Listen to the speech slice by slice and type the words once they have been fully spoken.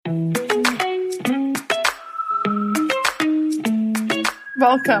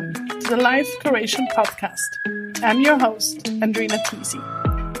Welcome to the Life Curation Podcast. I'm your host, Andrina Tisi.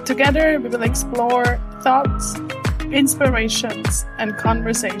 Together, we will explore thoughts, inspirations, and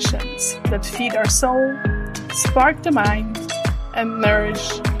conversations that feed our soul, spark the mind, and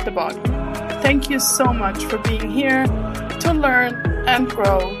nourish the body. Thank you so much for being here to learn and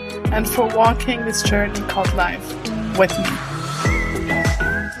grow, and for walking this journey called life with me.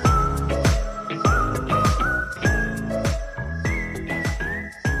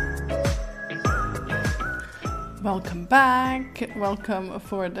 Welcome back. Welcome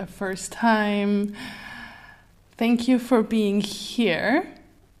for the first time. Thank you for being here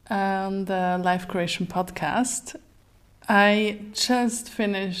on the Life Curation Podcast. I just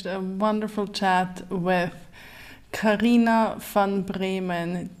finished a wonderful chat with Carina van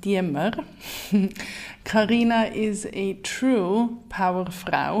Bremen-Diemer. Carina is a true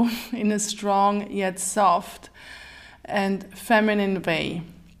powervrouw in a strong yet soft and feminine way.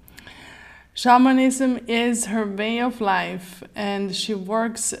 Shamanism is her way of life, and she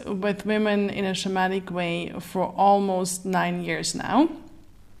works with women in a shamanic way for almost 9 years now.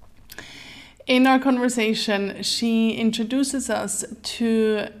 In our conversation, she introduces us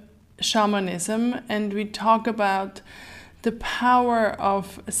to shamanism, and we talk about the power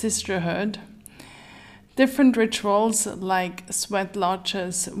of sisterhood, different rituals like sweat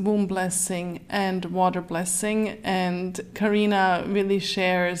lodges, womb blessing, and water blessing. And Carina really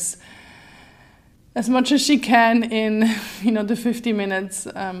shares as much as she can in, the 50 minutes,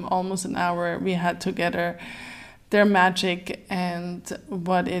 almost an hour we had together, their magic and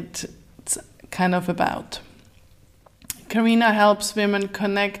what it's kind of about. Carina helps women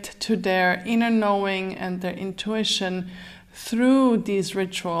connect to their inner knowing and their intuition through these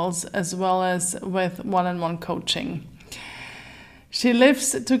rituals, as well as with one-on-one coaching. She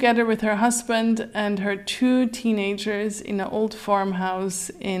lives together with her husband and her 2 teenagers in an old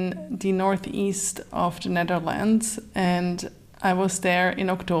farmhouse in the northeast of the Netherlands. And I was there in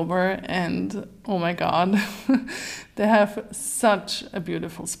October, and oh my God, they have such a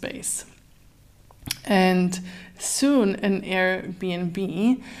beautiful space. And soon an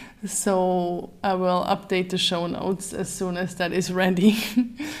Airbnb, so I will update the show notes as soon as that is ready.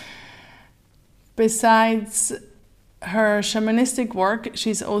 Besides her shamanistic work,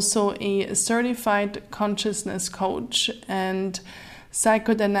 she's also a certified consciousness coach and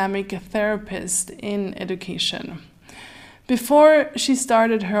psychodynamic therapist in education. Before she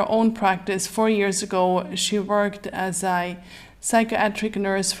started her own practice 4 years ago, she worked as a psychiatric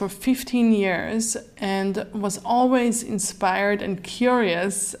nurse for 15 years and was always inspired and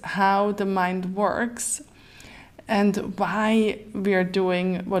curious how the mind works and why we are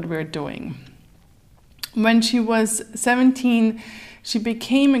doing what we're doing. When she was 17, she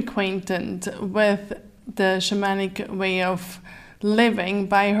became acquainted with the shamanic way of living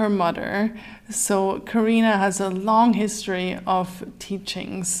by her mother. So Carina has a long history of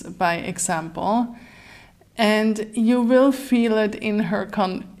teachings by example, and you will feel it in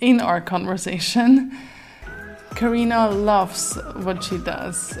our conversation. Carina loves what she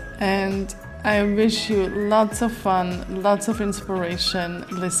does, and I wish you lots of fun, lots of inspiration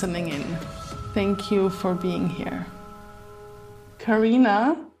listening in. Thank you for being here.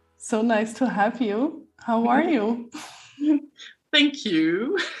 Carina, so nice to have you. How are you? Thank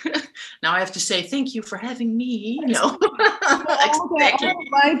you. Now I have to say thank you for having me. No. Exactly.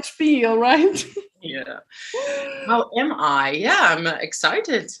 Right feel, right? Yeah. How am I? Yeah, I'm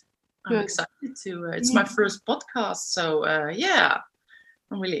excited. I'm excited to, it's my first podcast. So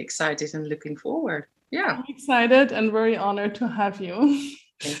I'm really excited and looking forward. Yeah. I'm excited and very honored to have you.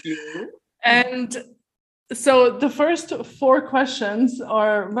 Thank you. And so the first 4 questions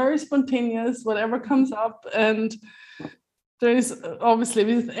are very spontaneous, whatever comes up. And there is obviously,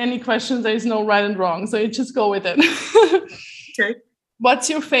 with any questions, there is no right and wrong. So you just go with it. Okay.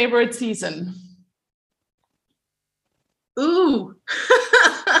 What's your favorite season? Ooh.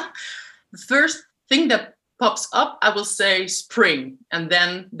 The first thing that pops up, I will say spring, and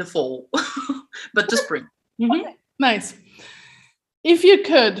then the fall. But the spring. Mm-hmm. Okay. Nice. If you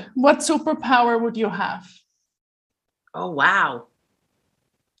could, what superpower would you have? Oh, wow.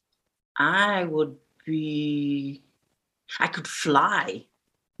 I could fly.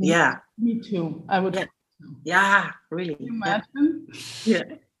 Yeah. Me too. I would. Yeah, really. Can you imagine? Yeah.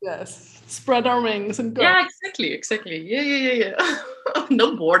 Yes. Spread our wings and go. Yeah, exactly. Yeah.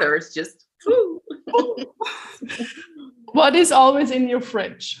 No borders, just. What is always in your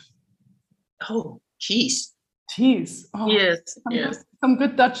fridge? Oh, cheese. Cheese. Oh, yes. Some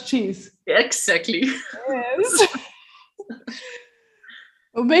good Dutch cheese. Exactly. Yes.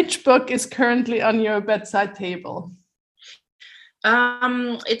 Which book is currently on your bedside table?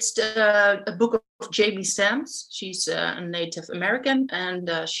 It's a book of Jamie Sams. She's a Native American, and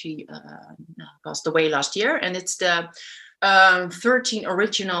she passed away last year. And it's the 13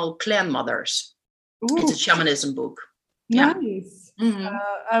 original clan mothers. Ooh. It's a shamanism book. Nice. Yeah.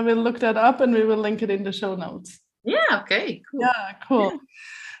 I will look that up, and we will link it in the show notes. Yeah. Okay. Cool. Yeah. Cool. Yeah.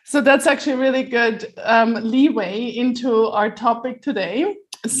 So that's actually really good leeway into our topic today.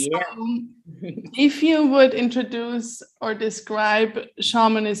 So if you would introduce or describe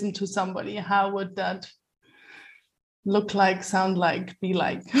shamanism to somebody, how would that look like, sound like, be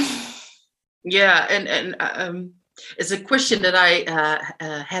like? Yeah, and it's a question that I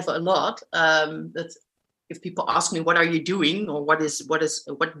have a lot. That if people ask me, what are you doing, or what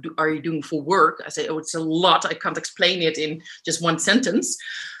are you doing for work? I say, oh, it's a lot. I can't explain it in just one sentence.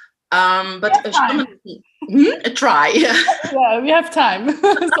 But a try. Yeah, we have time.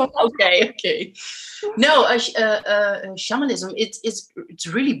 Okay. No, shamanism. It's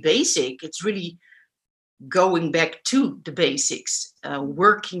really basic. It's really going back to the basics,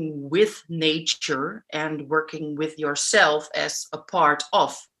 working with nature and working with yourself as a part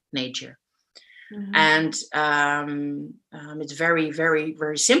of nature. Mm-hmm. And it's very, very,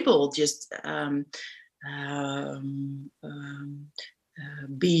 very simple. Just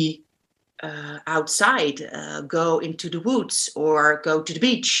be outside, go into the woods, or go to the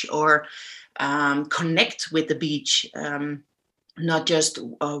beach, or connect with the beach. Not just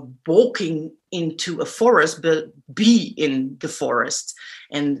walking into a forest, but be in the forest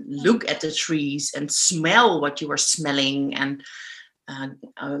and look at the trees and smell what you are smelling, and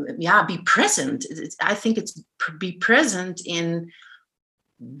be present. I think it's be present in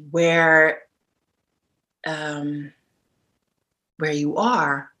where you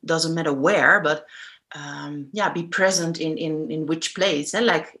are. Doesn't matter where, but be present in which place,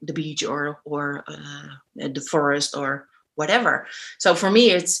 like the beach or the forest or whatever. So for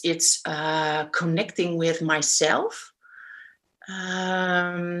me, it's connecting with myself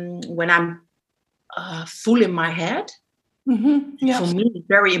when I'm full in my head. Mm-hmm. Yeah. For me, it's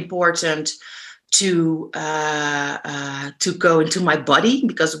very important to go into my body,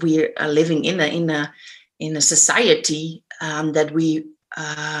 because we are living in a society that we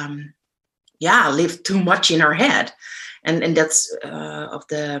live too much in our head, and that's of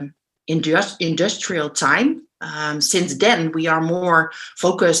the industrial time. Since then, we are more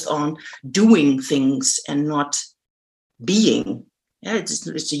focused on doing things and not being. Yeah,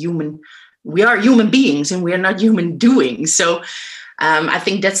 it's a human. We are human beings, and we are not human doings. So I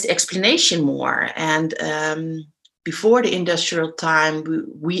think that's the explanation more. And before the industrial time,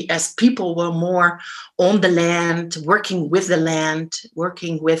 we as people were more on the land, working with the land,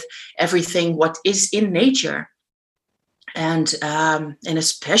 working with everything what is in nature, and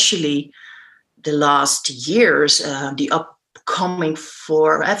especially the last years, the upcoming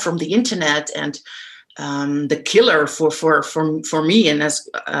from the internet, and the killer for me, and as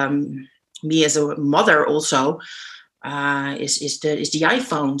me as a mother also, is the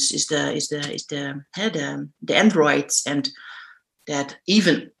iPhones, is the Androids, and that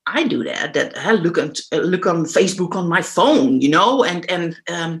even I do that I look on Facebook on my phone, and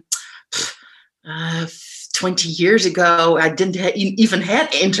 20 years ago, I didn't even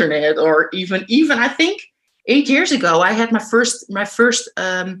had internet, or even I think 8 years ago, I had my first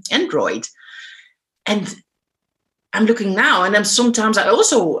Android. And I'm looking now, and sometimes I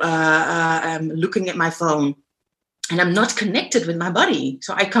also am looking at my phone, and I'm not connected with my body.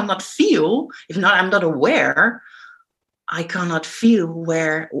 So I cannot feel, I'm not aware, I cannot feel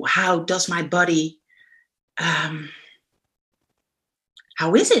how does my body, how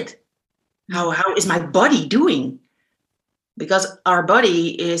is it? How is my body doing? Because our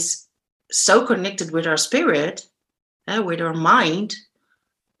body is so connected with our spirit, with our mind,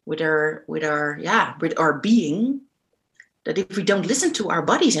 with our being, that if we don't listen to our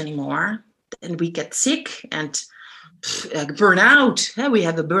bodies anymore, then we get sick and burn out. We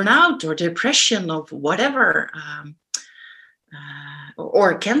have a burnout or depression of whatever,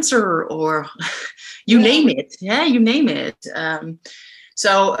 or cancer, or you name it. Yeah, you name it.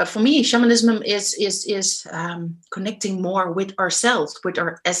 So for me, shamanism is connecting more with ourselves, with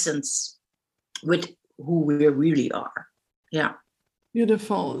our essence, with who we really are. Yeah.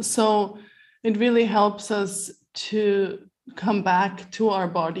 Beautiful. So it really helps us to come back to our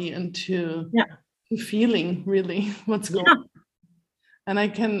body and to feeling really what's going on. And I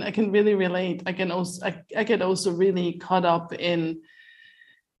can really relate. I get also really caught up in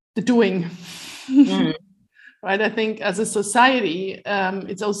the doing. Mm. Right. I think as a society,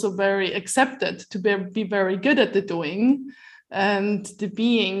 it's also very accepted to be very good at the doing, and the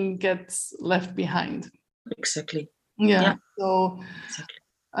being gets left behind. Exactly. Yeah. So, exactly.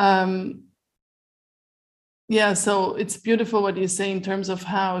 So it's beautiful what you say in terms of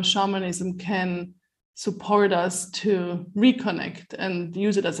how shamanism can support us to reconnect and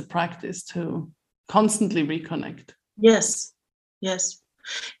use it as a practice to constantly reconnect. Yes. Yeah.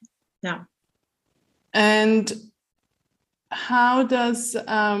 And how does,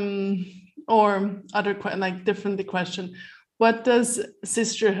 or other differently question, what does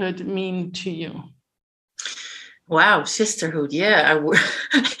sisterhood mean to you? Wow, sisterhood. Yeah, I work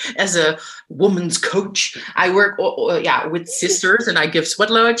as a woman's coach. I work with sisters, and I give sweat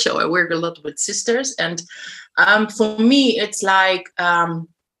lodge, so I work a lot with sisters. And for me, it's like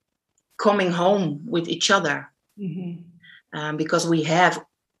coming home with each other, because we have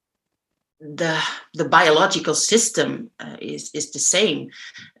the biological system is the same.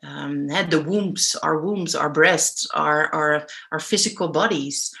 The wombs, our breasts, our physical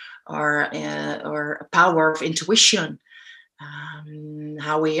bodies, our power of intuition,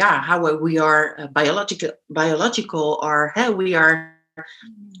 how we are biological, or how we are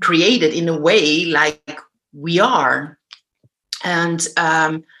created in a way like we are, and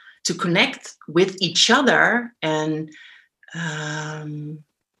to connect with each other. And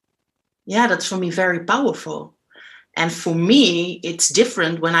that's for me very powerful. And for me, it's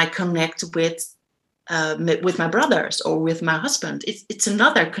different when I connect with my brothers or with my husband. It's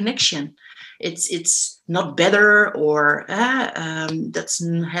another connection. It's not better, or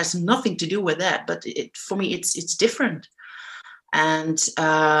has nothing to do with that. But for me, it's different. And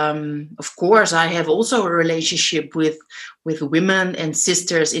of course, I have also a relationship with women and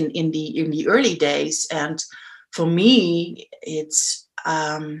sisters in the early days. And for me, it's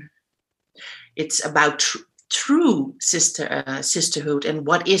about true sisterhood. And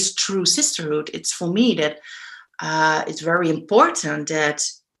what is true sisterhood? It's for me that it's very important that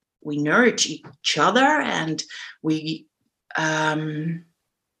we nourish each other, and we are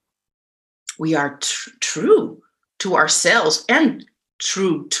true to ourselves and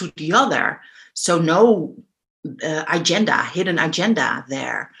true to the other. So no hidden agenda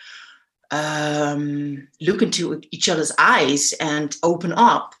there. Look into each other's eyes and open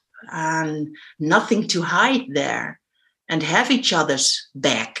up, and nothing to hide there, and have each other's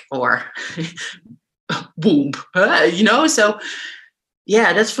back, or boom, so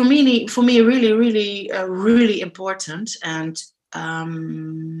that's for me really, really, really important. And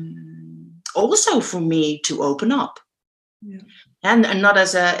also for me to open up. And not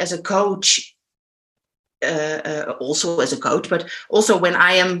as a coach, also as a coach, but also when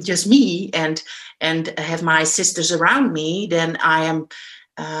I am just me and have my sisters around me, then I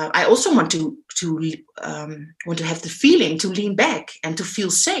also want to have the feeling to lean back and to feel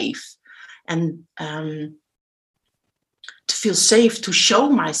safe, and to feel safe to show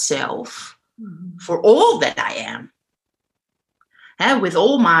myself for all that I am, with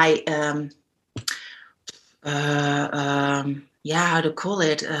all my how to call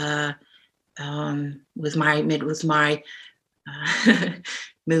it, with my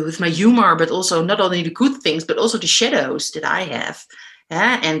with my humor, but also not only the good things, but also the shadows that I have,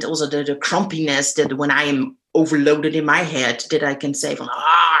 and also the crumpiness, that when I am overloaded in my head, that I can say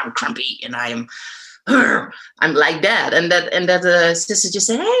I'm crumpy and I'm like that, and that sister just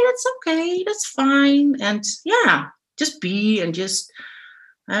say, hey, that's okay, that's fine, and just be, and just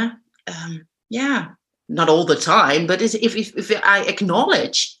not all the time, but if I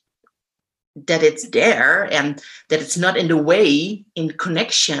acknowledge that it's there, and that it's not in the way, in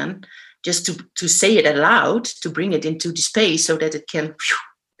connection, just to say it aloud, to bring it into the space so that it can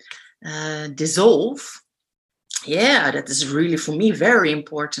dissolve. That is really for me very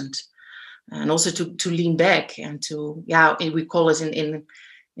important. And also to lean back, and to we call it in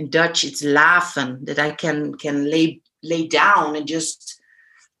Dutch, it's laven, that I can lay down and just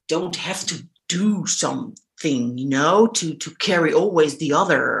don't have to do something, to carry always the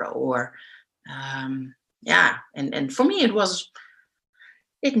other, or and for me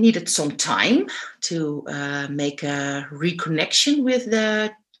it needed some time to make a reconnection with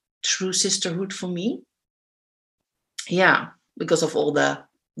the true sisterhood for me, because of all the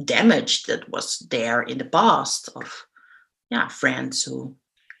damage that was there in the past of friends who.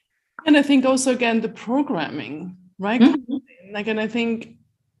 And I think also, again, the programming, right? Mm-hmm. And I think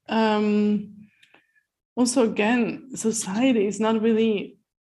also, again, society is not really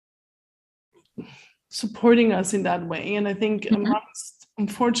supporting us in that way. And I think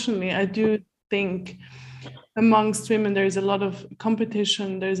unfortunately, I do think amongst women, there's a lot of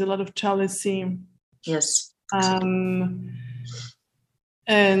competition, there's a lot of jealousy. Yes.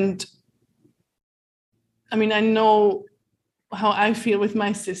 And I mean, I know how I feel with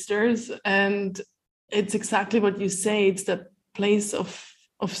my sisters, and it's exactly what you say. It's the place of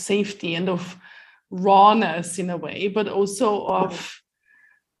safety and of rawness in a way, but also of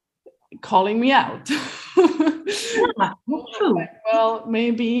calling me out. Yeah, true. Like, well,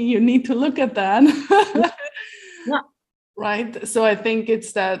 maybe you need to look at that. Yeah. Right. So I think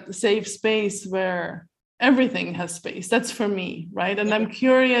it's that safe space where everything has space. That's for me. Right. And I'm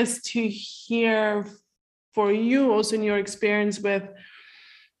curious to hear for you also in your experience with,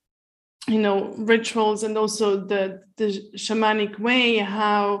 you know, rituals and also the shamanic way,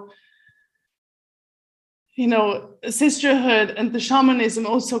 how, you know, sisterhood and the shamanism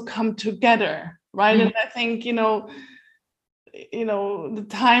also come together, right? And I think, you know, the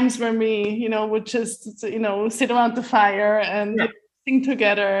times when we, you know, would just, you know, sit around the fire and sing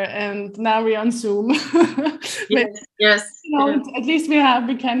together, and now we're on Zoom. Yes. You know, at least we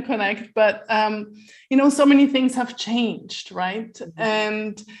can connect, but you know, so many things have changed, right?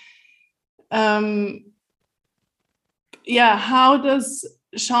 And how does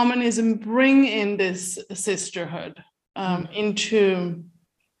shamanism bring in this sisterhood into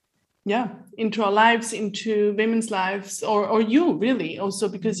our lives, into women's lives, or you really also,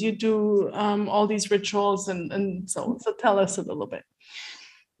 because you do all these rituals and so tell us a little bit.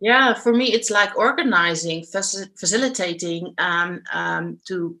 Yeah, for me it's like organizing, facilitating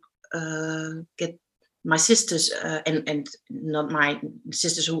to get my sisters and not my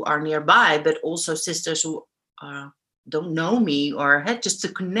sisters who are nearby, but also sisters who don't know me, or just to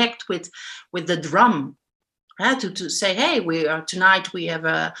connect with the drum, to say, hey, we are tonight, we have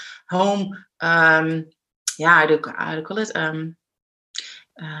a home, how do you call it,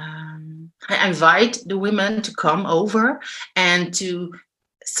 I invite the women to come over and to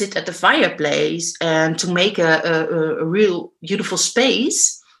sit at the fireplace and to make a real beautiful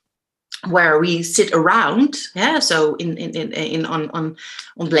space where we sit around, so in on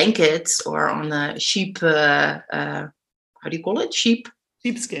blankets or on a sheep, how do you call it,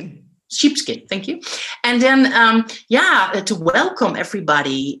 sheepskin, thank you. And then to welcome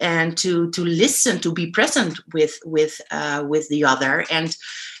everybody and to listen, to be present with the other, and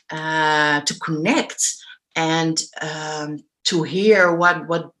to connect, and to hear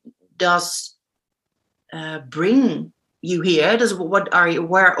what does bring you here. What are you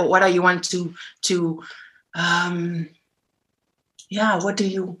want to what do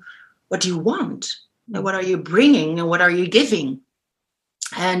you want, and what are you bringing, and what are you giving?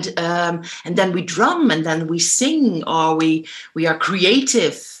 And then we drum, and then we sing, or we are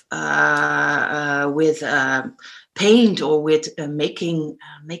creative with paint, or with making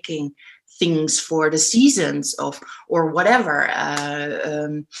things for the seasons or whatever.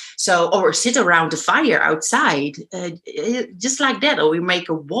 Or sit around the fire outside, just like that, or we make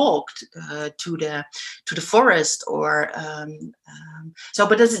a walk to the forest, or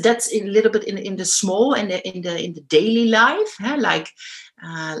but that's a little bit in the small, in the daily life, like.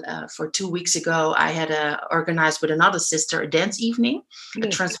 For 2 weeks ago, I had organized with another sister a dance evening, a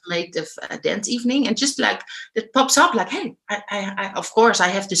transformative dance evening, and just like it pops up, like, hey, I of course I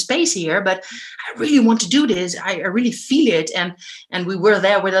have the space here, but I really want to do this. I really feel it, and we were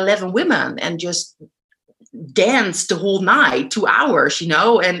there with 11 women and just danced the whole night, 2 hours,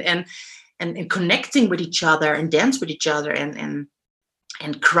 and connecting with each other and dance with each other and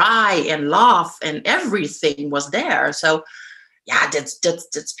cry and laugh, and everything was there. So. Yeah,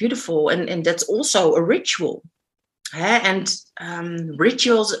 that's beautiful, and that's also a ritual, and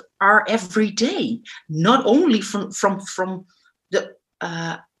rituals are every day, not only from the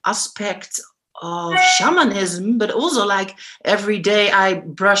aspect of shamanism, but also like every day I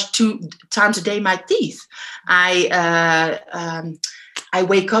brush 2 times a day my teeth. I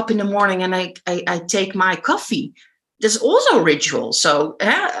wake up in the morning and I take my coffee. There's also a ritual. So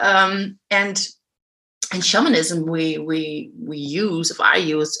and shamanism, we use, if I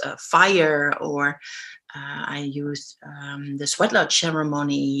use fire, or I use the sweat lodge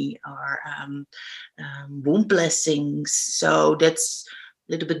ceremony, or womb blessings. So that's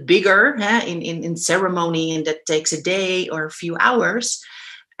a little bit bigger in ceremony, and that takes a day or a few hours.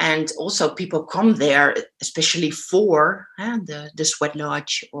 And also people come there, especially for the sweat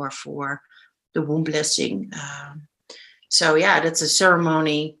lodge or for the womb blessing. So yeah, that's a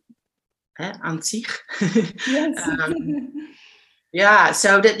ceremony. An sich. Yes.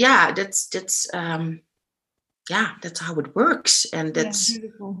 So that's how it works, and that's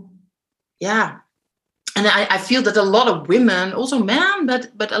beautiful. Yeah, and I feel that a lot of women, also men,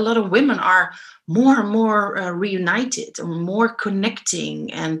 but a lot of women are more and more reunited, or more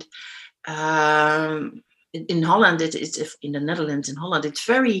connecting, and in Holland, it's in the Netherlands, in Holland, it's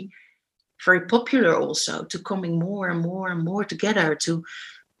very, very popular also to coming more and more and more together to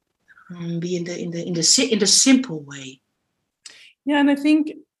be in the simple way. Yeah, and I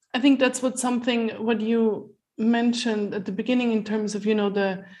think that's what you mentioned at the beginning in terms of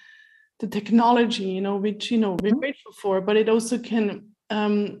the technology, which we're grateful for, but it also can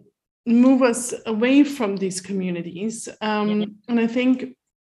move us away from these communities. And I think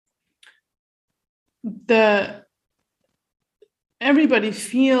everybody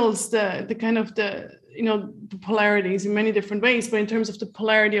feels the kind of the polarities in many different ways, but in terms of the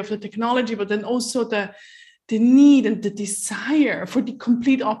polarity of the technology, but then also the need and the desire for the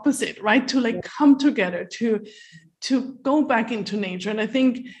complete opposite, right? To come together, to go back into nature. And I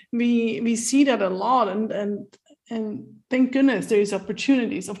think we see that a lot, and thank goodness there is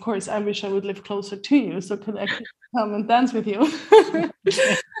opportunities. Of course, I wish I would live closer to you so could actually come and dance with you.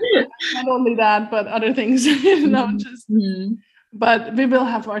 Not only that, but other things, but we will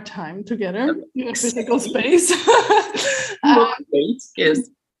have our time together in a physical space. Yes.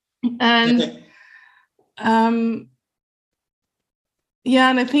 And and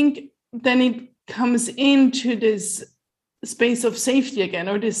I think then it comes into this space of safety again,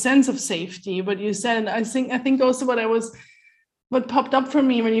 or this sense of safety, what you said. And I think also what popped up for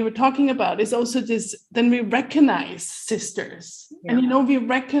me when you were talking about is also this, then we recognize sisters, and we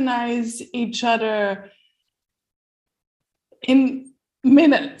recognize each other in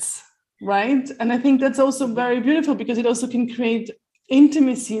minutes, right? And I think that's also very beautiful, because it also can create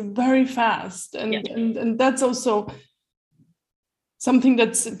intimacy very fast, and that's also something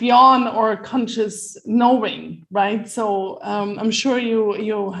that's beyond our conscious knowing, right? So I'm sure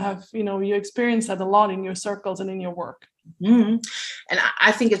you have you experience that a lot in your circles and in your work. And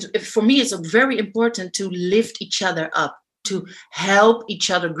I think for me it's very important to lift each other up, to help each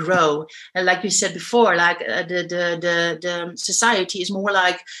other grow. And like you said before, like the society is more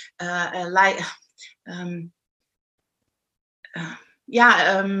like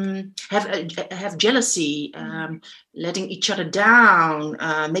have jealousy, letting each other down,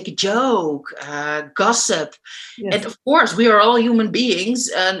 make a joke, gossip. Yes. And of course we are all human beings,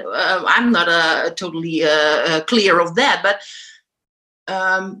 and I'm not totally clear of that, but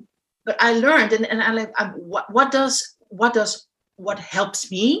I learned, and I like what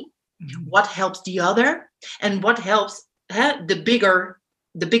helps me, what helps the other, and what helps the bigger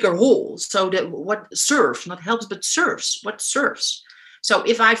whole. So that what serves, not helps, but serves, what serves. So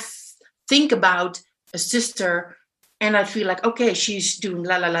if I think about a sister and I feel like, okay, she's doing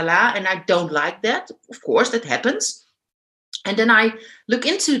la la la la, and I don't like that, of course that happens. And then I look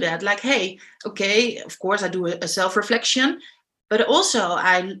into that, like, hey, okay, of course I do a self-reflection, but also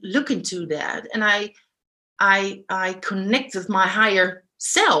I look into that, and I connect with my higher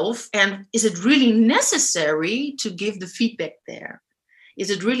self. And is it really necessary to give the feedback there? Is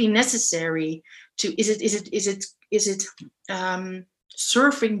it really necessary to? Is it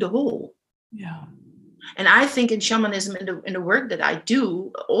serving the whole? Yeah. And I think in shamanism, in the work that I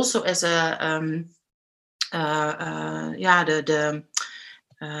do, also as a how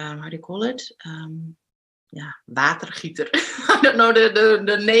do you call it? Watergieter. I don't know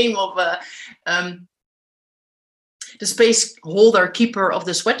the name of the space holder, keeper of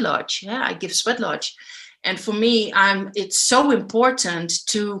the sweat lodge. Yeah, I give sweat lodge. And for me, it's so important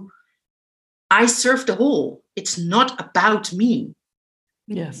I serve the whole. It's not about me.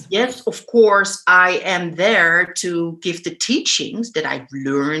 Yes. Yes, of course, I am there to give the teachings that I've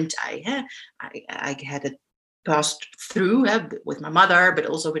learned. I had it passed through with my mother, but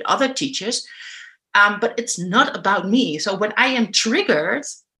also with other teachers. But it's not about me. So when I am triggered,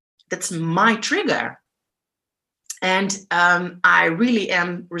 that's my trigger. And I really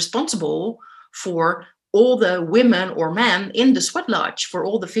am responsible for all the women or men in the sweat lodge, for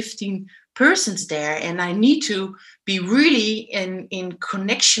all the 15 persons there. And I need to be really in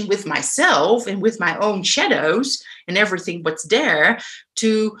connection with myself and with my own shadows and everything what's there,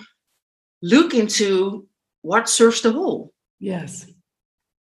 to look into what serves the whole. Yes.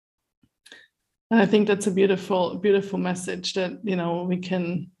 And I think that's a beautiful, beautiful message that, we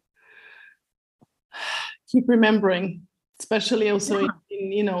can keep remembering, especially also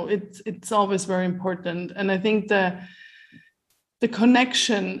it's always very important. And I think the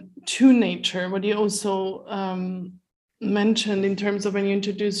connection to nature, what you also mentioned in terms of when you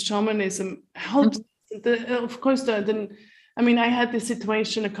introduced shamanism, helps. Of course, I had this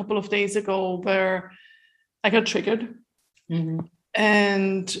situation a couple of days ago where I got triggered,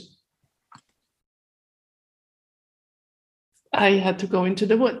 and I had to go into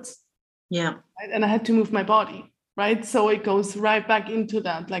the woods. Yeah. And I had to move my body, right? So it goes right back into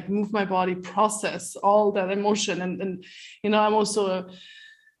that, like move my body, process all that emotion. And I'm also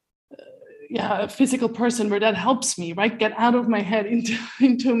a physical person where that helps me, right? Get out of my head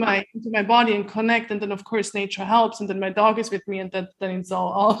into my body and connect. And then of course nature helps. And then my dog is with me, and then it's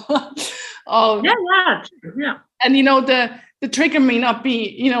all yeah. And the trigger may not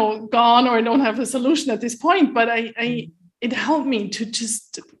be gone, or I don't have a solution at this point, but it helped me to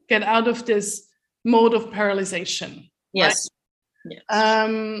just get out of this mode of paralyzation. Yes. Right?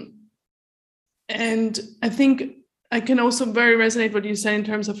 Yes. And I think I can also very resonate what you say in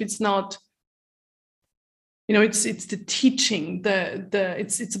terms of it's not, it's the teaching,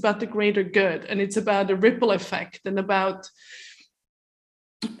 it's about the greater good, and it's about the ripple effect, and about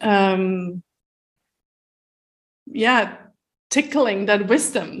tickling that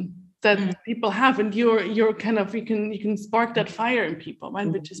wisdom that people have, and you're kind of you can spark that fire in people, right?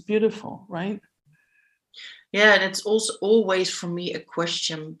 Which is beautiful, right? Yeah, and it's also always for me a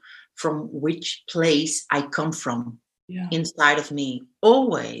question from which place I come from. Inside of me,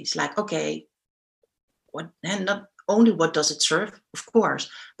 always like, okay, what, and not only what does it serve, of course,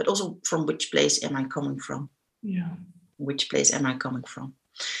 but also from which place am I coming from? Which place am I coming from?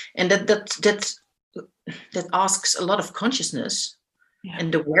 And that asks a lot of consciousness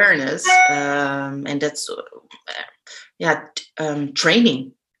and awareness, and that's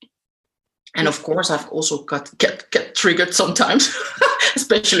training. And of course, I've also get triggered sometimes,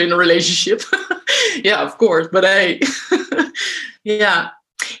 especially in a relationship. Yeah, of course. But and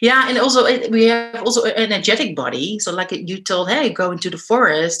also we have also an energetic body. So like you told, hey, go into the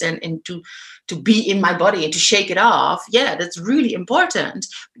forest and to be in my body and to shake it off. Yeah, that's really important,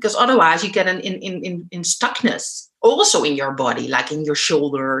 because otherwise you get in stuckness also in your body, like in your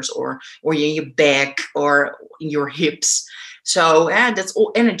shoulders or in your back or in your hips. So that's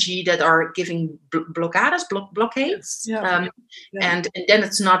all energy that are giving blockades. And then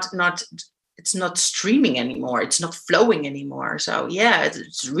it's not streaming anymore. It's not flowing anymore. So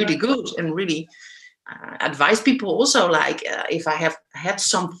it's really good, and really advise people also, like if I have had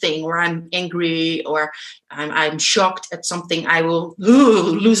something or I'm angry or I'm shocked at something, I will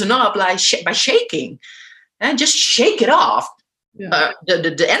loosen up by shaking, and just shake it off.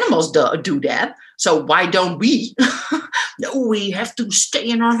 The animals do that. So why don't we? No, we have to stay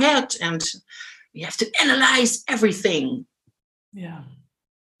in our head and we have to analyze everything. Yeah.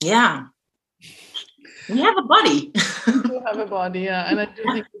 We have a body. We do have a body, and I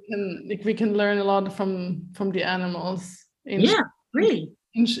do think we can learn a lot from the animals. Really.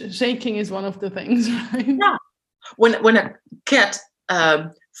 Shaking is one of the things, right? Yeah. When a cat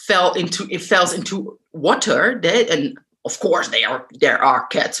falls into water, and of course there are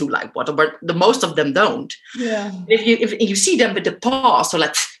cats who like water, but the most of them don't. Yeah. If you see them with the paws, so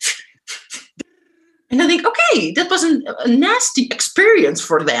like, and I think, okay, that was a nasty experience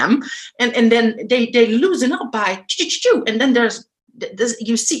for them, and then they loosen up by choo, and then there's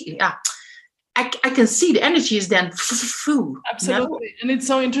you see, I can see the energy is then absolutely, and it's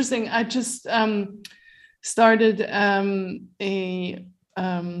so interesting. I just started a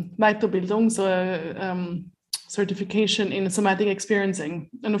Weiterbildung, so a certification in somatic experiencing,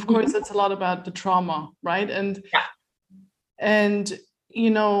 and of course it's a lot about the trauma, right? And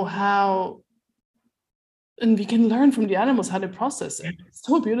how, and we can learn from the animals how to process it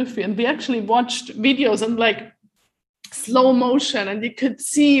so beautifully. And we actually watched videos and like slow motion, and you could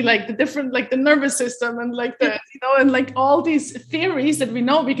see like the different, like the nervous system and like the and like all these theories that we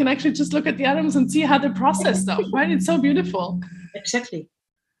know. We can actually just look at the animals and see how they process stuff, right? It's so beautiful. Exactly.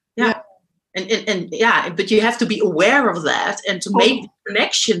 And but you have to be aware of that and to make the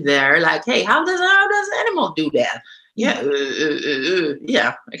connection there. Like, hey, how does animal do that? Yeah,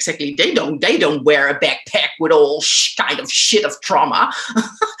 exactly. They don't wear a backpack with all kind of shit of trauma.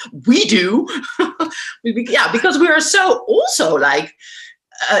 We do. Because we are so also like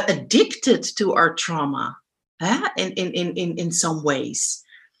addicted to our trauma, in some ways.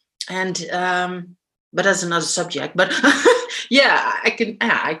 And but that's another subject. But I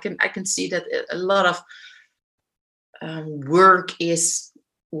can see that a lot of work is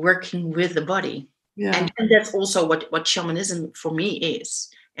working with the body. Yeah. And that's also what shamanism for me is,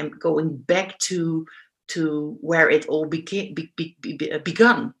 and going back to where it all begun,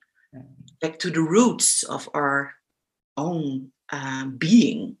 back to the roots of our own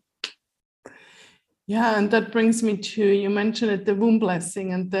being. Yeah, and that brings me to, you mentioned it, the womb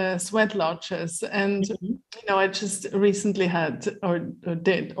blessing and the sweat lodges. And, I just recently had or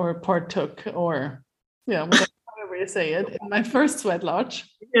partook, or, whatever you say it, in my first sweat lodge.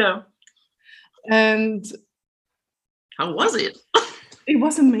 Yeah. And how was it? it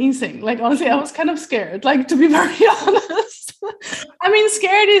was amazing. Like, honestly, I was kind of scared, like, to be very honest. I mean,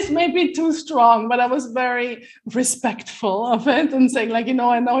 scared is maybe too strong, but I was very respectful of it and saying, like, I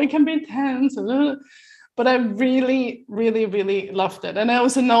know it can be tense, but I really, really, really loved it. And I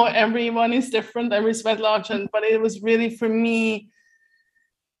also know everyone is different, every sweat lodge, but it was really, for me,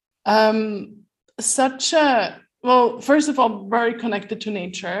 such a, well, first of all, very connected to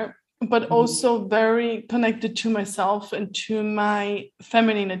nature, but also very connected to myself and to my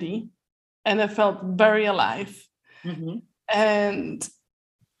femininity. And I felt very alive. And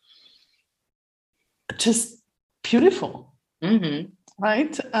just beautiful.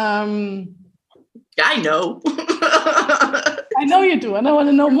 Right? I know. I know you do, and I want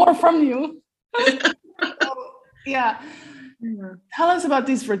to know more from you. Yeah. Tell us about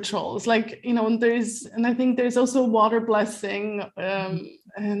these rituals. Like, and I think there's also water blessing.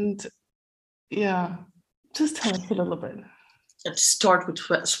 And yeah, just tell us a little bit. Let's start with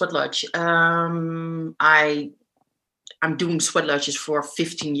sweat lodge. I'm doing sweat lodges for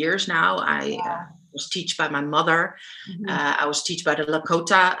 15 years now. I was taught by my mother. I was taught by the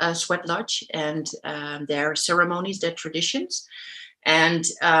Lakota sweat lodge, and their ceremonies, their traditions. And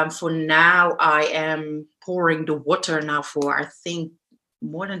for now, I am pouring the water now for, I think,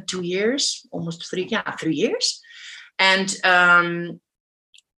 more than 2 years, almost 3 years. And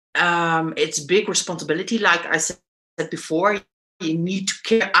it's big responsibility. Like I said before, I need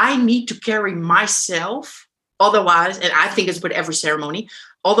to carry myself. Otherwise, and I think it's with every ceremony,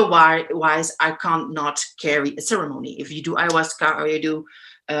 otherwise I can't not carry a ceremony. If you do ayahuasca or you do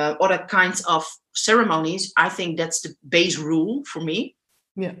other kinds of ceremonies, I think that's the base rule for me.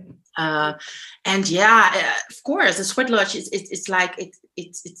 Yeah. And of course, the sweat lodge it's like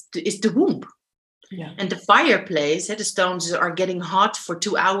it's the womb. Yeah. And the fireplace, the stones are getting hot for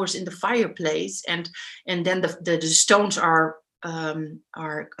 2 hours in the fireplace, and then the stones are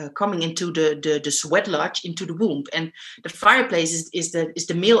coming into the sweat lodge, into the womb, and the fireplace is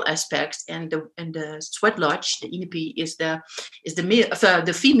the male aspect, and the sweat lodge, the inipi, is the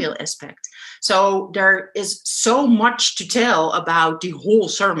female aspect. So there is so much to tell about the whole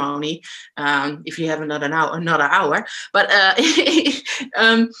ceremony. If you have another hour, but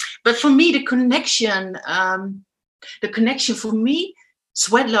but for me, the connection for me,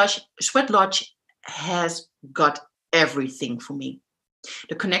 sweat lodge has got everything for me.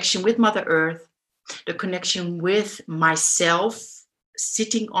 The connection with Mother Earth, the connection with myself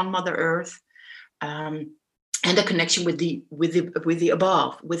sitting on Mother Earth, and the connection with the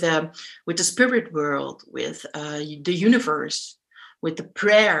above, with the spirit world, with the universe, with the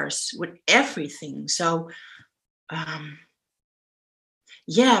prayers, with everything. So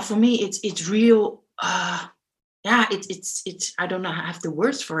for me it's real. It's I don't know how I have the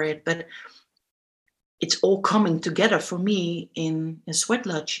words for it, but it's all coming together for me in a sweat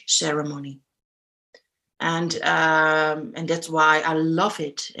lodge ceremony. And that's why I love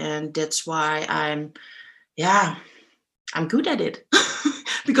it. And that's why I'm good at it.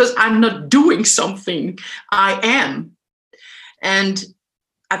 Because I'm not doing something, I am. And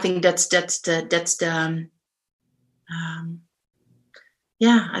I think I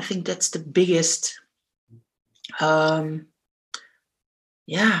think that's the biggest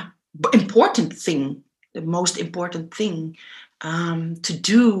important thing, the most important thing to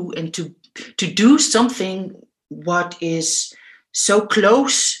do, and to do something what is so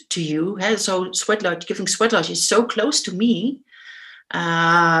close to you. So giving sweat lodge is so close to me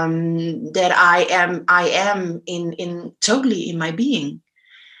that I am in totally in my being.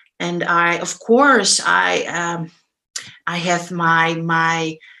 And I have my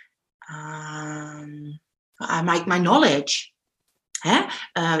knowledge.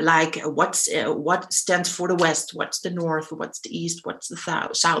 Like what stands for the West, what's the North, what's the East, what's the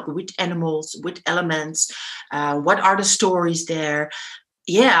South, which animals, which elements, what are the stories there.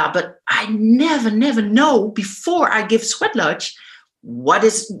 But I never know before I give sweat lodge what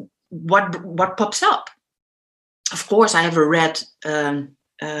pops up. Of course, I have a red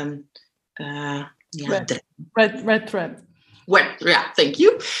thread. Well, thank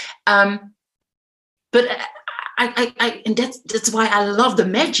you. But I and that's why I love the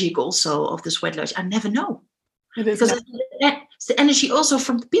magic also of the sweat lodge. I never know. It is, because it's the energy also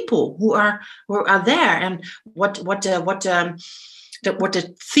from the people who are there, and what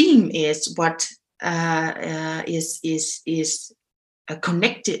the theme is, what is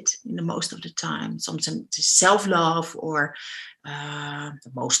connected in the most of the time. Sometimes it's self-love, or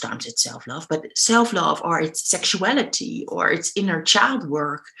most times it's self-love, but self-love, or it's sexuality, or it's inner child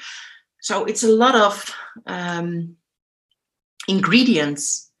work. So it's a lot of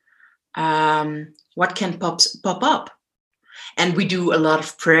ingredients. What can pop up, and we do a lot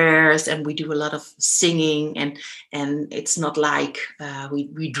of prayers and we do a lot of singing, and it's not like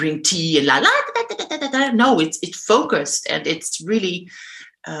we drink tea and la la da, da, da, da, da, da. No, it's focused, and it's really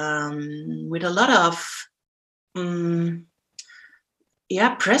with a lot of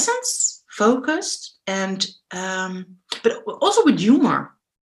presence, focused, and but also with humor.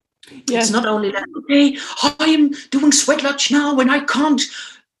 Yes. It's not only like, okay, I am doing sweat lodge now when I can't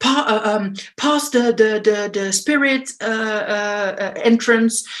pass the spirit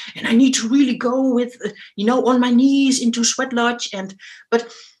entrance, and I need to really go with on my knees into sweat lodge.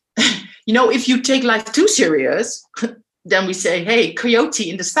 But if you take life too serious, then we say, hey,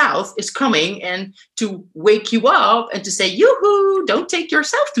 Coyote in the South is coming and to wake you up and to say, yoo-hoo, don't take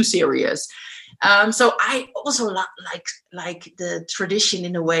yourself too serious. So I also like the tradition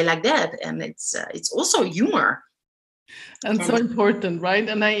in a way like that, and it's also humor. And so important, right?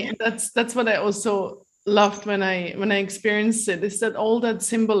 And that's what I also loved when I experienced it, is that all that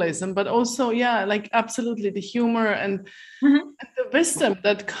symbolism, but also like absolutely the humor and the wisdom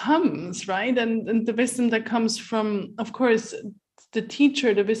that comes, right? And the wisdom that comes from, of course, the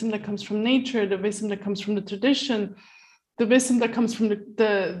teacher, the wisdom that comes from nature, the wisdom that comes from the tradition, the wisdom that comes from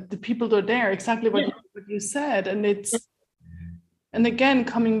the people that are there, exactly what you said. And and again,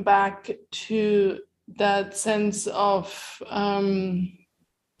 coming back to that sense of,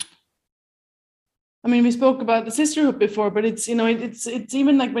 we spoke about the sisterhood before, but it's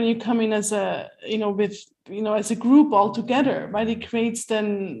even like when you come in as a, as a group all together, right? It creates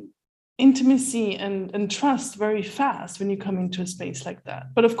then intimacy and trust very fast when you come into a space like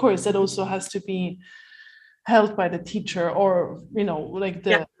that. But of course, that also has to be held by the teacher or, like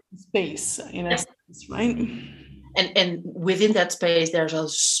the space, in a sense, right? And within that space,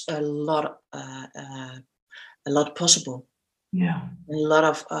 there's a lot possible. Yeah, a lot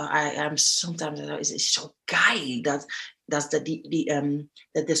of I am sometimes it's so guy that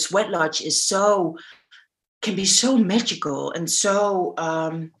the sweat lodge is can be so magical and so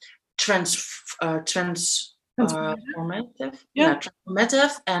transformative.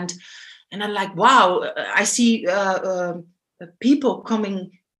 Transformative, and I'm like, wow, I see people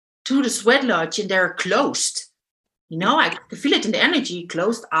coming to the sweat lodge and they're closed. I can feel it in the energy,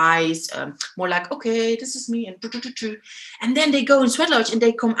 closed eyes, more like, okay, this is me, and then they go in sweat lodge and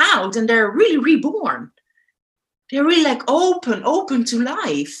they come out and they're really reborn. They're really like open to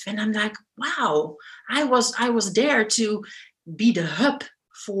life, and I'm like, wow, I was there to be the hub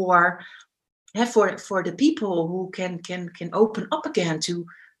for the people who can open up again, to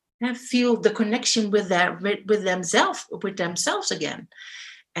feel the connection with themselves again,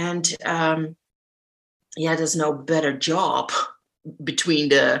 and there's no better job between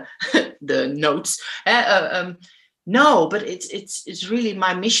the notes. No, but it's really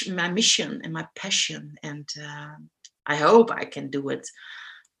my mission and my passion, and I hope I can do it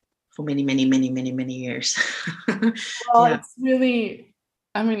for many, many, many, many, many years. Well, it's really,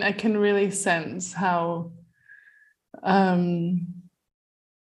 I can really sense how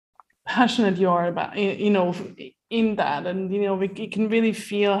passionate you are about, in that, and we can really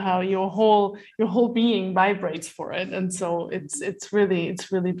feel how your whole being vibrates for it, and so it's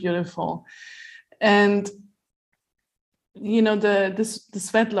really beautiful. And the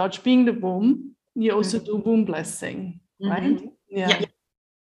sweat lodge being the womb, you also do womb blessing, right? Yeah.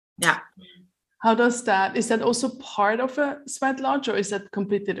 How does that, is that also part of a sweat lodge, or is that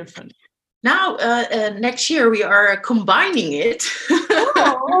completely different? Now, next year we are combining it.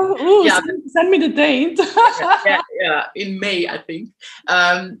 Send me the date. In May, I think.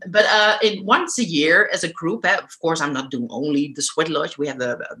 But in once a year as a group. Of course, I'm not doing only the sweat lodge. We have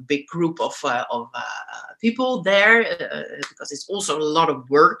a big group of people there, because it's also a lot of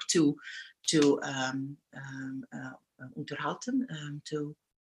work to unterhalten, to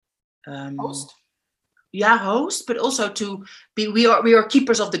host. Host, but also to be, we are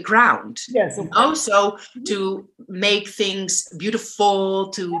keepers of the ground. Yes. Also to make things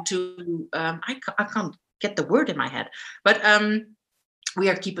beautiful, to I can't get the word in my head, but we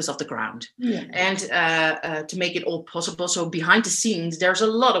are keepers of the ground, and to make it all possible. So behind the scenes, there's a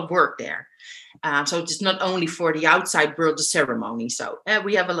lot of work there. So it's not only for the outside world, the ceremony. So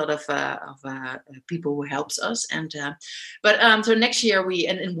we have a lot of people who helps us, and so next year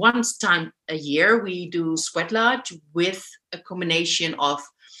and once time a year we do sweat lodge with a combination of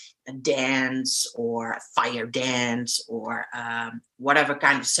a dance or a fire dance or whatever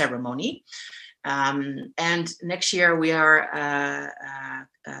kind of ceremony. And next year we are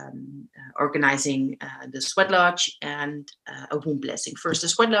organizing the sweat lodge and a womb blessing. First the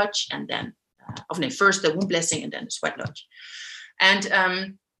sweat lodge, and then first the womb blessing and then the sweat lodge.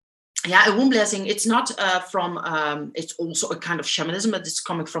 And yeah, a womb blessing. It's not from. It's also a kind of shamanism, but it's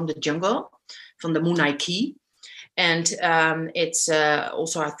coming from the jungle, from the Munai Ki, and it's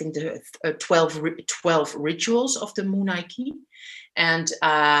also, I think, the 12 rituals of the Munai Ki. And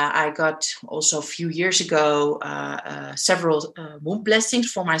I got also a few years ago several womb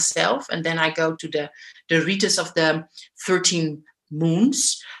blessings for myself, and then I go to the ritus of the 13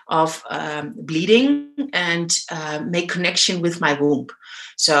 moons of bleeding and make connection with my womb.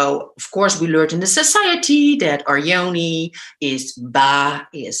 So, of course, we learned in the society that our yoni is ba,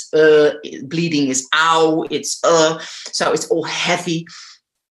 is bleeding is ow, it's so it's all heavy.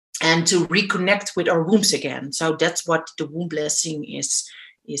 And to reconnect with our wombs again. So that's what the womb blessing is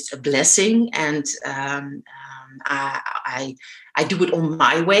a blessing. And I do it on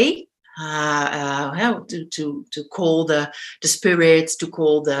my way. To call the spirits, to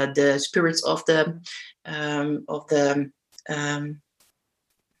call the spirits of the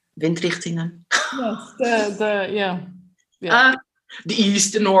windrichtingen. Yes, the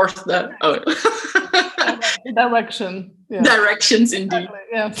east, the north, the direction. Yeah. Directions, indeed.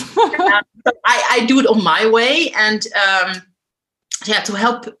 Exactly, yeah. I do it on my way, and to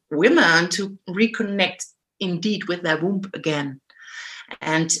help women to reconnect indeed with their womb again.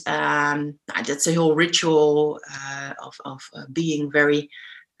 And that's a whole ritual of being very.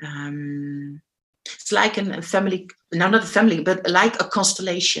 It's like a family, no, not a family, but like a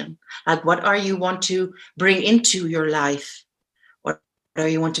constellation. Like, what are you want to bring into your life? What do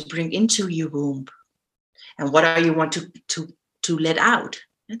you want to bring into your womb? And what do you want to let out?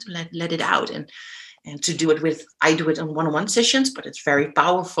 To let it out, and to do it with. I do it on one-on-one sessions, but it's very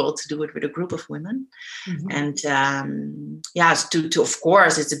powerful to do it with a group of women. Mm-hmm. And to of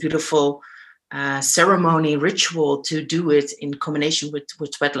course, it's a beautiful ceremony ritual to do it in combination with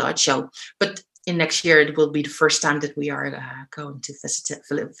Sweat Lodge. But in next year, it will be the first time that we are going to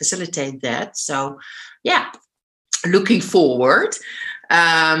facilitate that. So, yeah, looking forward.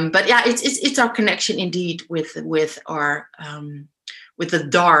 But yeah, it's our connection indeed with our with the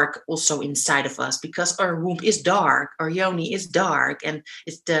dark also inside of us, because our womb is dark, our yoni is dark, and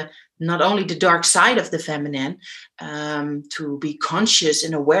it's not only the dark side of the feminine, to be conscious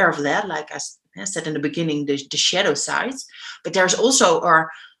and aware of that, like I said in the beginning, the shadow sides, but there's also our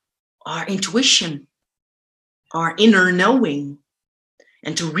intuition, our inner knowing,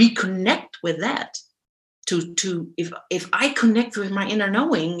 and to reconnect with that. If I connect with my inner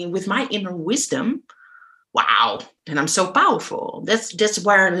knowing, with my inner wisdom, wow, then I'm so powerful. That's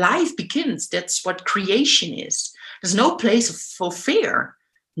where life begins. That's what creation is. There's no place for fear,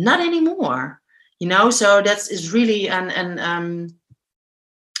 not anymore. So is really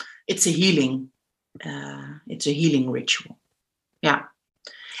it's a healing. It's a healing ritual. Yeah,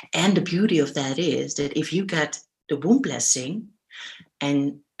 and the beauty of that is that if you get the womb blessing,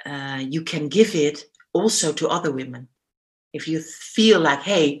 and you can give it also to other women. If you feel like,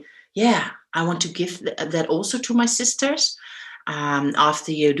 hey, yeah, I want to give that also to my sisters.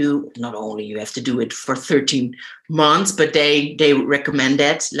 After you do, not only you have to do it for 13 months, but they recommend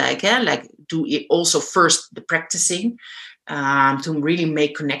that, like do it also first the practicing to really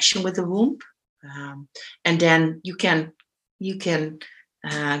make connection with the womb, and then you can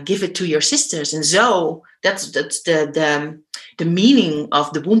give it to your sisters. And so that's the meaning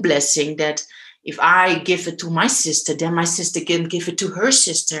of the womb blessing, that if I give it to my sister, then my sister can give it to her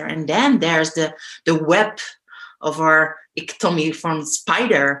sister. And then there's the web of our ectomy from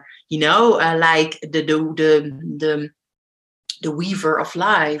spider, like the weaver of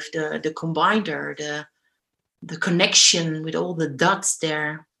life, the combiner, the connection with all the dots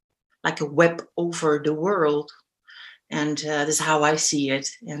there, like a web over the world. And this is how I see it.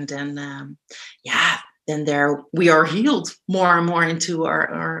 And then, then there we are healed more and more into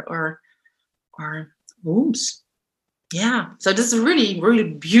our wombs. Yeah. So this is really, really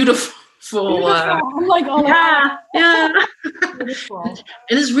beautiful. Yeah. Beautiful. And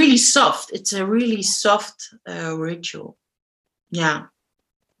it's really soft. It's a really soft ritual. Yeah.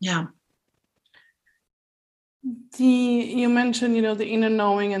 Yeah. You mentioned, the inner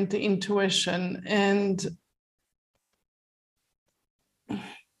knowing and the intuition, and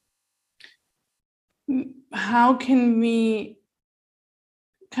how can we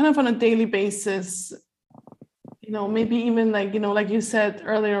kind of on a daily basis, maybe even like you said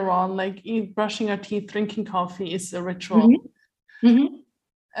earlier on, like brushing our teeth, drinking coffee is a ritual. Mm-hmm. Mm-hmm.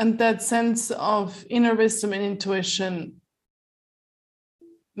 And that sense of inner wisdom and intuition,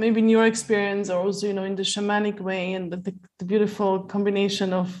 maybe in your experience, or also, in the shamanic way, and the beautiful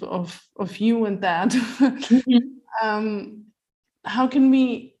combination of you and that, mm-hmm. How can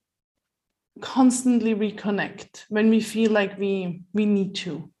we constantly reconnect when we feel like we need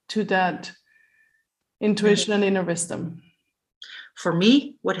to to that intuition and inner wisdom? For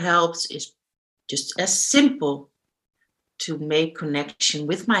me, what helps is just as simple to make connection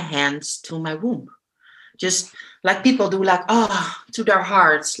with my hands to my womb. Just like people do, like, to their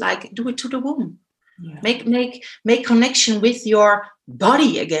hearts, like do it to the womb. Yeah. Make connection with your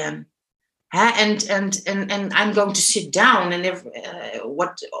body again. And I'm going to sit down, and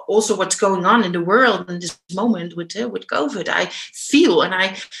what's going on in the world in this moment with COVID, I feel, and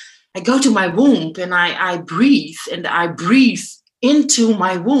I go to my womb, and I breathe, and I breathe into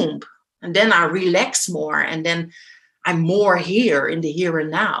my womb, and then I relax more, and then I'm more here in the here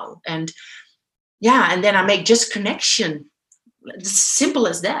and now, and then I make just connection. It's simple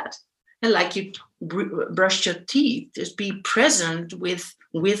as that. And like you brush your teeth, just be present with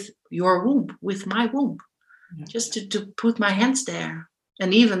your womb, with my womb, just to put my hands there.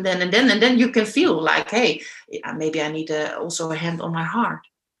 And even then, and then you can feel like, hey, maybe I need also a hand on my heart,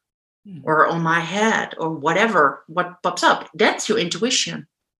 or on my head, or whatever, what pops up. That's your intuition,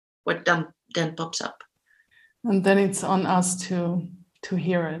 what then pops up. And then it's on us to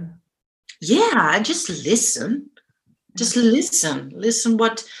hear it. Yeah, and just listen. Just listen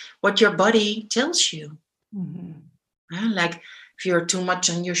what your body tells you. Like if you're too much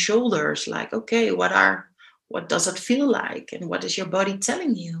on your shoulders, like, okay, what does it feel like, and what is your body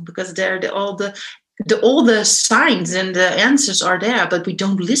telling you? Because all the signs and the answers are there, but we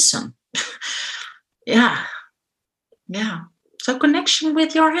don't listen. Yeah. So connection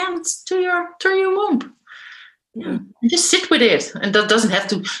with your hands to your womb. Yeah, just sit with it, and that doesn't have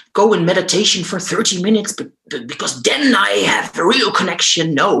to go in meditation for 30 minutes, but because then I have a real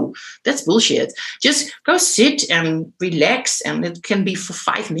connection. No, that's bullshit. Just go sit and relax, and it can be for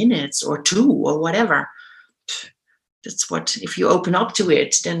 5 minutes or 2 or whatever. That's what, if you open up to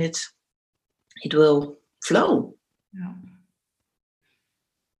it, then it will flow.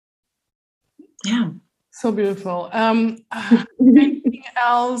 Yeah. So beautiful. Anything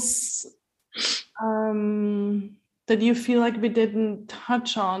else that you feel like we didn't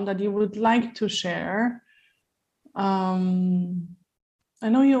touch on that you would like to share? I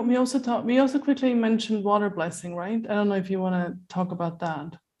know we also quickly mentioned water blessing, right? I don't know if you want to talk about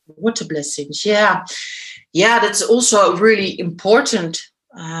that. Water blessings, yeah, that's also a really important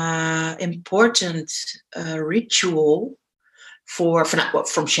ritual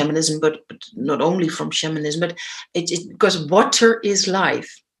from shamanism, but not only from shamanism, but it because water is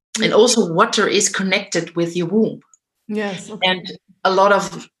life. And also water is connected with your womb. Yes. Okay. And a lot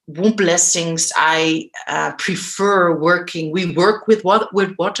of womb blessings I prefer working. We work with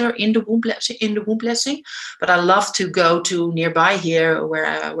water in the womb blessing, but I love to go to nearby here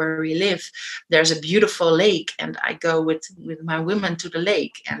where we live. There's a beautiful lake, and I go with my women to the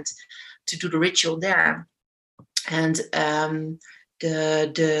lake and to do the ritual there. And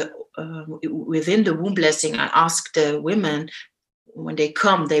within the womb blessing, I ask the women, when they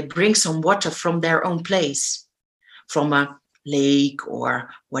come, they bring some water from their own place, from a lake or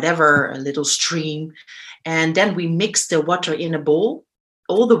whatever, a little stream. And then we mix the water in a bowl,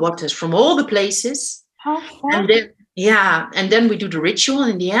 all the waters from all the places. How fun. And then we do the ritual.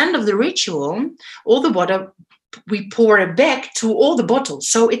 And in the end of the ritual, all the water, we pour it back to all the bottles.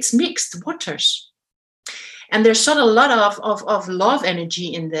 So it's mixed waters. And there's sort of a lot of love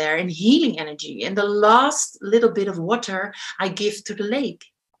energy in there, and healing energy. And the last little bit of water I give to the lake.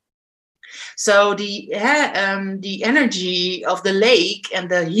 So the energy of the lake and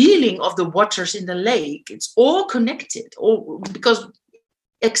the healing of the waters in the lake, it's all connected. Because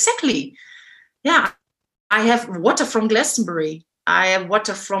exactly, I have water from Glastonbury. I have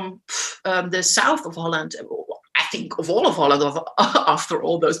water from the south of Holland. I think of all of Holland after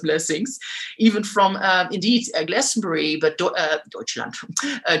all those blessings, even from indeed Glastonbury, but Deutschland,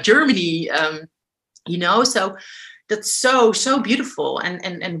 Germany, so that's so beautiful.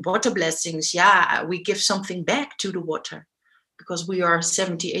 And water blessings, we give something back to the water, because we are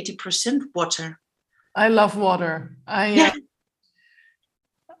 70-80% water. I love water. I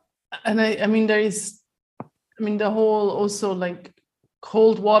mean, the whole also like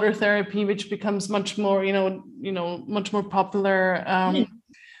cold water therapy, which becomes much more, much more popular.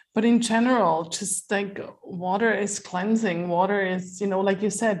 But in general, just like water is cleansing. Water is, like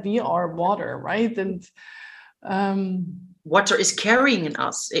you said, we are water, right? And water is carrying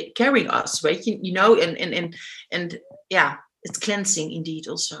us, right? And it's cleansing indeed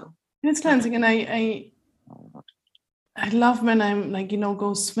also. It's cleansing, and I love when I'm like,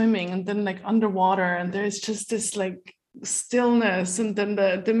 go swimming and then like underwater, and there's just this like stillness, and then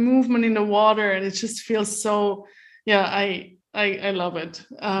the movement in the water, and it just feels so I love it.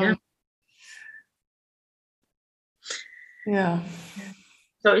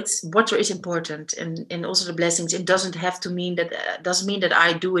 So it's water is important, and also the blessings. It doesn't have to mean that doesn't mean that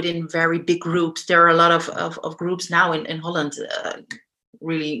I do it in very big groups. There are a lot of groups now in Holland.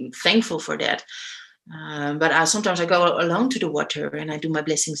 Really thankful for that. But sometimes I go alone to the water and I do my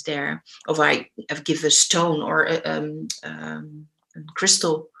blessings there. Or I give a stone or a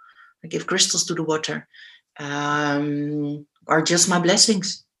crystal. I give crystals to the water, or just my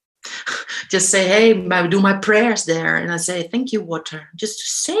blessings. Just say, hey, do my prayers there, and I say, thank you, water. Just to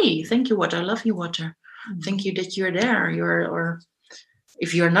say, thank you, water. I love you, water. Thank you that you're there. Or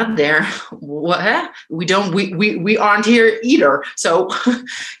if you're not there, what? We aren't here either. So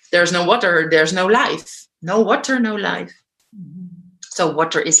there's no water, there's no life. No water, no life. So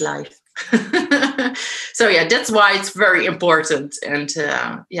water is life. So yeah, that's why it's very important, and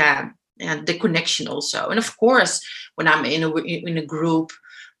and the connection also. And of course, when I'm in a group,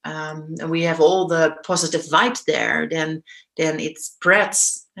 and we have all the positive vibes there, then it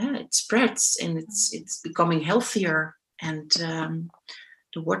spreads. It spreads, and it's becoming healthier. And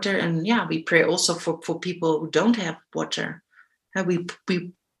the water, and we pray also for people who don't have water. We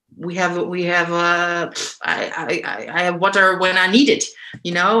have I have water when I need it.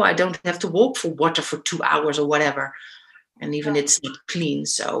 I don't have to walk for water for 2 hours or whatever, and even it's not clean.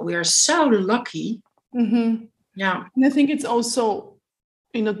 So we are so lucky. Mm-hmm. Yeah, and I think it's also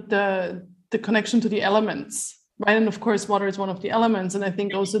the connection to the elements, right? And of course, water is one of the elements. And I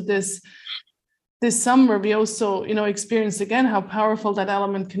think also this summer we also experienced again how powerful that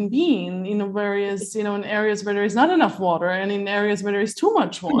element can be in various in areas where there is not enough water, and in areas where there is too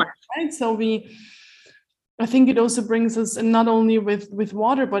much water, right? So I think it also brings us, and not only with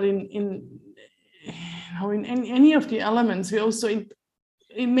water, but in any of the elements, we also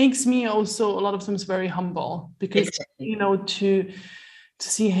it makes me also a lot of times very humble, because to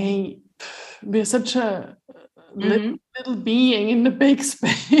see, hey, we're such a little being in the big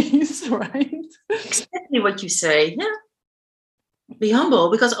space, right? Exactly what you say. Yeah, be humble,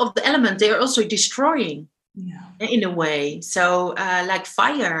 because of the element they are also destroying. In a way. So like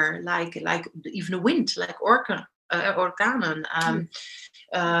fire, like even the wind, like orkanen,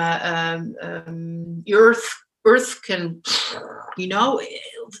 earth can,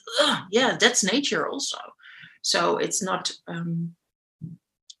 that's nature also. So it's not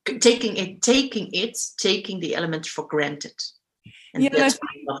taking the element for granted. And that's why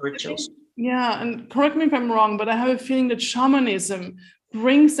I love rituals. And correct me if I'm wrong, but I have a feeling that shamanism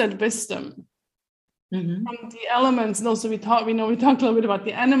brings that wisdom from the elements. And also we talked a little bit about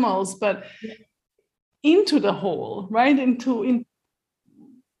the animals, but into the whole, right? In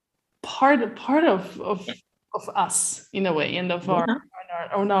part of us in a way, and of our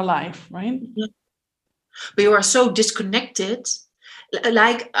life, right? But you are so disconnected.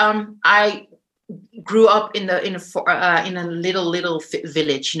 Like I grew up in a little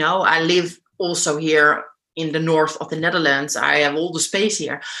village. I live also here in the north of the Netherlands. I have all the space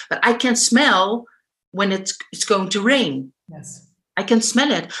here, but I can smell when it's going to rain. Yes, I can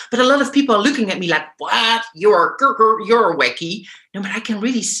smell it. But a lot of people are looking at me like, "What? You're wacky." No, but I can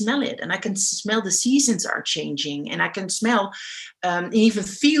really smell it, and I can smell the seasons are changing, and I can smell, even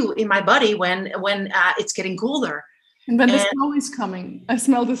feel in my body when it's getting colder. And when the snow is coming, I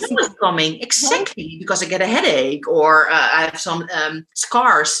smell the snow coming. Exactly, because I get a headache, or I have some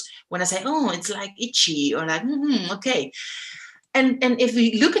scars when I say, "Oh, it's like itchy," or like, okay. And if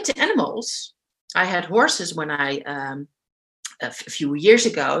we look at the animals, I had horses when I a few years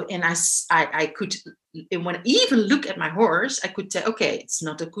ago, and I could, when I even look at my horse, I could say, okay, it's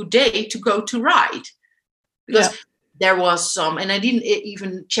not a good day to go to ride, because there was some, and I didn't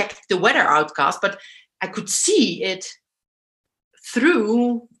even check the weather outcast, but I could see it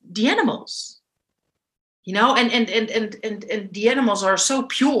through the animals, and the animals are so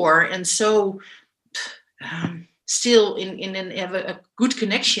pure and so still have a good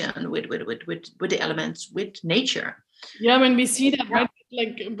connection with the elements, with nature. Yeah, when we see that, right,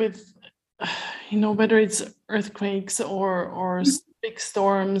 like with whether it's earthquakes or big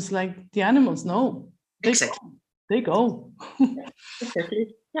storms, like the animals know. They go.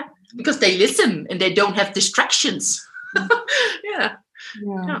 Exactly. Yeah, because they listen and they don't have distractions. Yeah.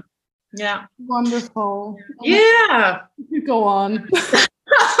 Wonderful. Yeah. You go on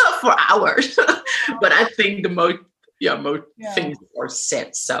for hours, but I think the most things are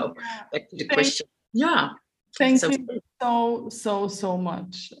said. So back to the question. Yeah. Thank you so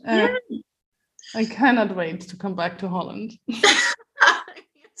much. I cannot wait to come back to Holland.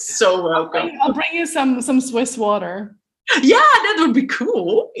 So welcome. I'll bring you some Swiss water. Yeah, that would be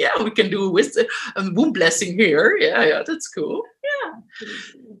cool. Yeah, we can do a womb blessing here. Yeah, that's cool. Yeah.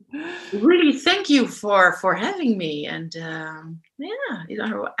 Really, thank you for having me. And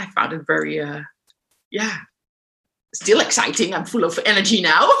I found it very still exciting. I'm full of energy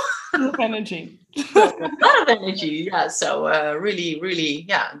now. Full of energy. A lot of energy. Yeah. So really,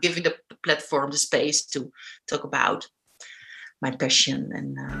 giving the platform, the space to talk about my passion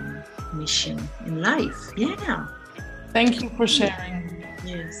and mission in life. Yeah. Thank you for sharing.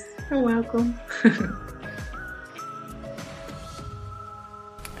 Yes. You're welcome.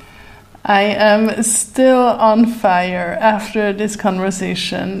 I am still on fire after this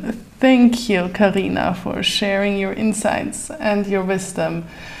conversation. Thank you, Karina, for sharing your insights and your wisdom.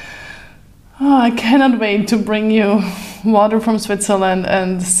 Oh, I cannot wait to bring you water from Switzerland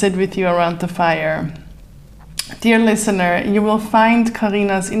and sit with you around the fire. Dear listener, you will find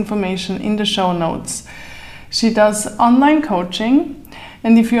Karina's information in the show notes. She does online coaching.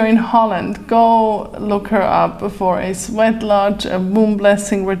 And if you're in Holland, go look her up for a sweat lodge, a moon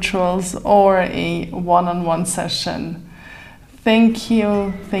blessing rituals, or a one-on-one session. Thank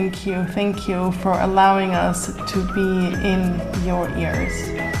you for allowing us to be in your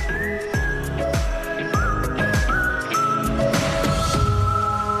ears.